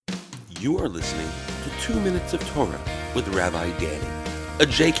You are listening to 2 Minutes of Torah with Rabbi Danny, a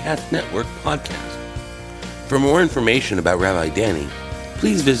JCast Network podcast. For more information about Rabbi Danny,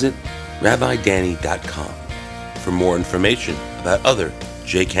 please visit rabbidanny.com. For more information about other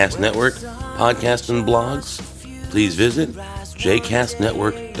JCast Network podcasts and blogs, please visit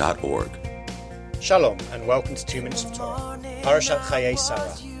jcastnetwork.org. Shalom and welcome to 2 Minutes of Torah. Parashat Chayeh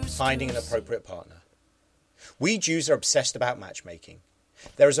Sarah, finding an appropriate partner. We Jews are obsessed about matchmaking.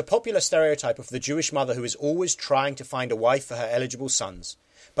 There is a popular stereotype of the Jewish mother who is always trying to find a wife for her eligible sons,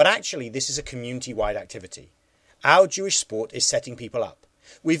 but actually this is a community-wide activity. Our Jewish sport is setting people up.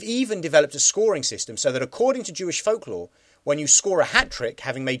 We've even developed a scoring system so that according to Jewish folklore, when you score a hat trick,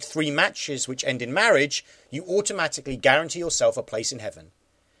 having made 3 matches which end in marriage, you automatically guarantee yourself a place in heaven.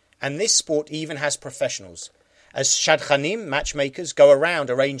 And this sport even has professionals, as shadchanim, matchmakers, go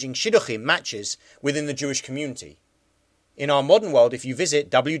around arranging shiduchim, matches, within the Jewish community. In our modern world, if you visit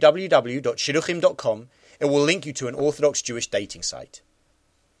www.shiduchim.com, it will link you to an Orthodox Jewish dating site.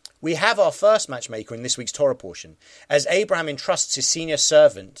 We have our first matchmaker in this week's Torah portion, as Abraham entrusts his senior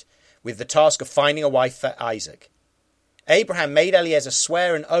servant with the task of finding a wife for Isaac. Abraham made Eliezer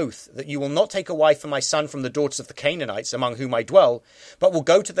swear an oath that you will not take a wife for my son from the daughters of the Canaanites among whom I dwell, but will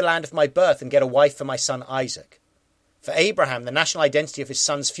go to the land of my birth and get a wife for my son Isaac. For Abraham, the national identity of his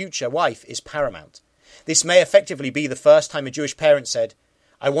son's future wife is paramount. This may effectively be the first time a Jewish parent said,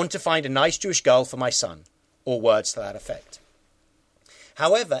 "I want to find a nice Jewish girl for my son," or words to that effect.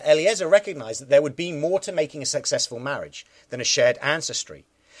 However, Eliezer recognized that there would be more to making a successful marriage than a shared ancestry.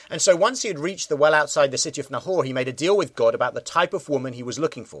 And so once he had reached the well outside the city of Nahor, he made a deal with God about the type of woman he was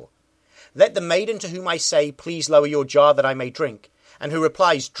looking for. "Let the maiden to whom I say, 'Please lower your jar that I may drink,' and who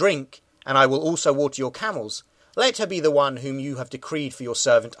replies, 'Drink, and I will also water your camels,' let her be the one whom you have decreed for your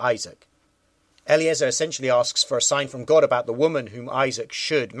servant Isaac." Eliezer essentially asks for a sign from God about the woman whom Isaac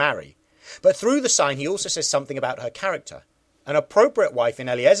should marry. But through the sign, he also says something about her character. An appropriate wife, in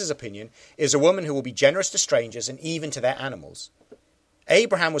Eliezer's opinion, is a woman who will be generous to strangers and even to their animals.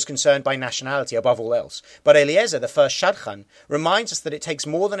 Abraham was concerned by nationality above all else, but Eliezer, the first shadchan, reminds us that it takes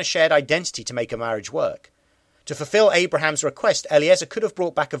more than a shared identity to make a marriage work. To fulfill Abraham's request, Eliezer could have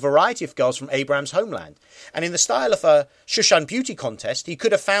brought back a variety of girls from Abraham's homeland, and in the style of a Shushan beauty contest, he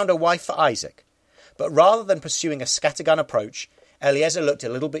could have found a wife for Isaac. But rather than pursuing a scattergun approach, Eliezer looked a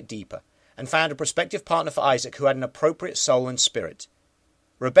little bit deeper and found a prospective partner for Isaac who had an appropriate soul and spirit.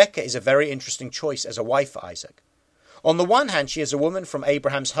 Rebekah is a very interesting choice as a wife for Isaac. On the one hand, she is a woman from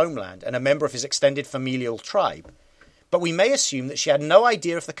Abraham's homeland and a member of his extended familial tribe. But we may assume that she had no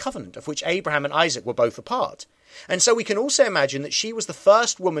idea of the covenant of which Abraham and Isaac were both a part. And so we can also imagine that she was the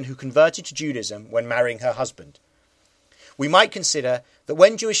first woman who converted to Judaism when marrying her husband. We might consider that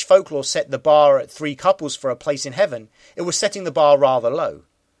when Jewish folklore set the bar at 3 couples for a place in heaven, it was setting the bar rather low.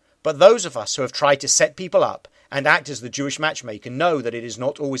 But those of us who have tried to set people up and act as the Jewish matchmaker know that it is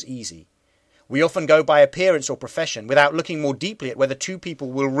not always easy. We often go by appearance or profession without looking more deeply at whether 2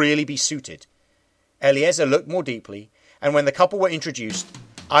 people will really be suited. Eliezer looked more deeply, and when the couple were introduced,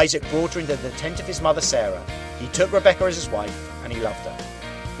 Isaac brought her into the tent of his mother Sarah. He took Rebekah as his wife, and he loved her.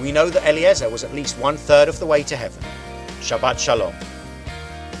 We know that Eliezer was at least 1/3 of the way to heaven. Shabbat Shalom.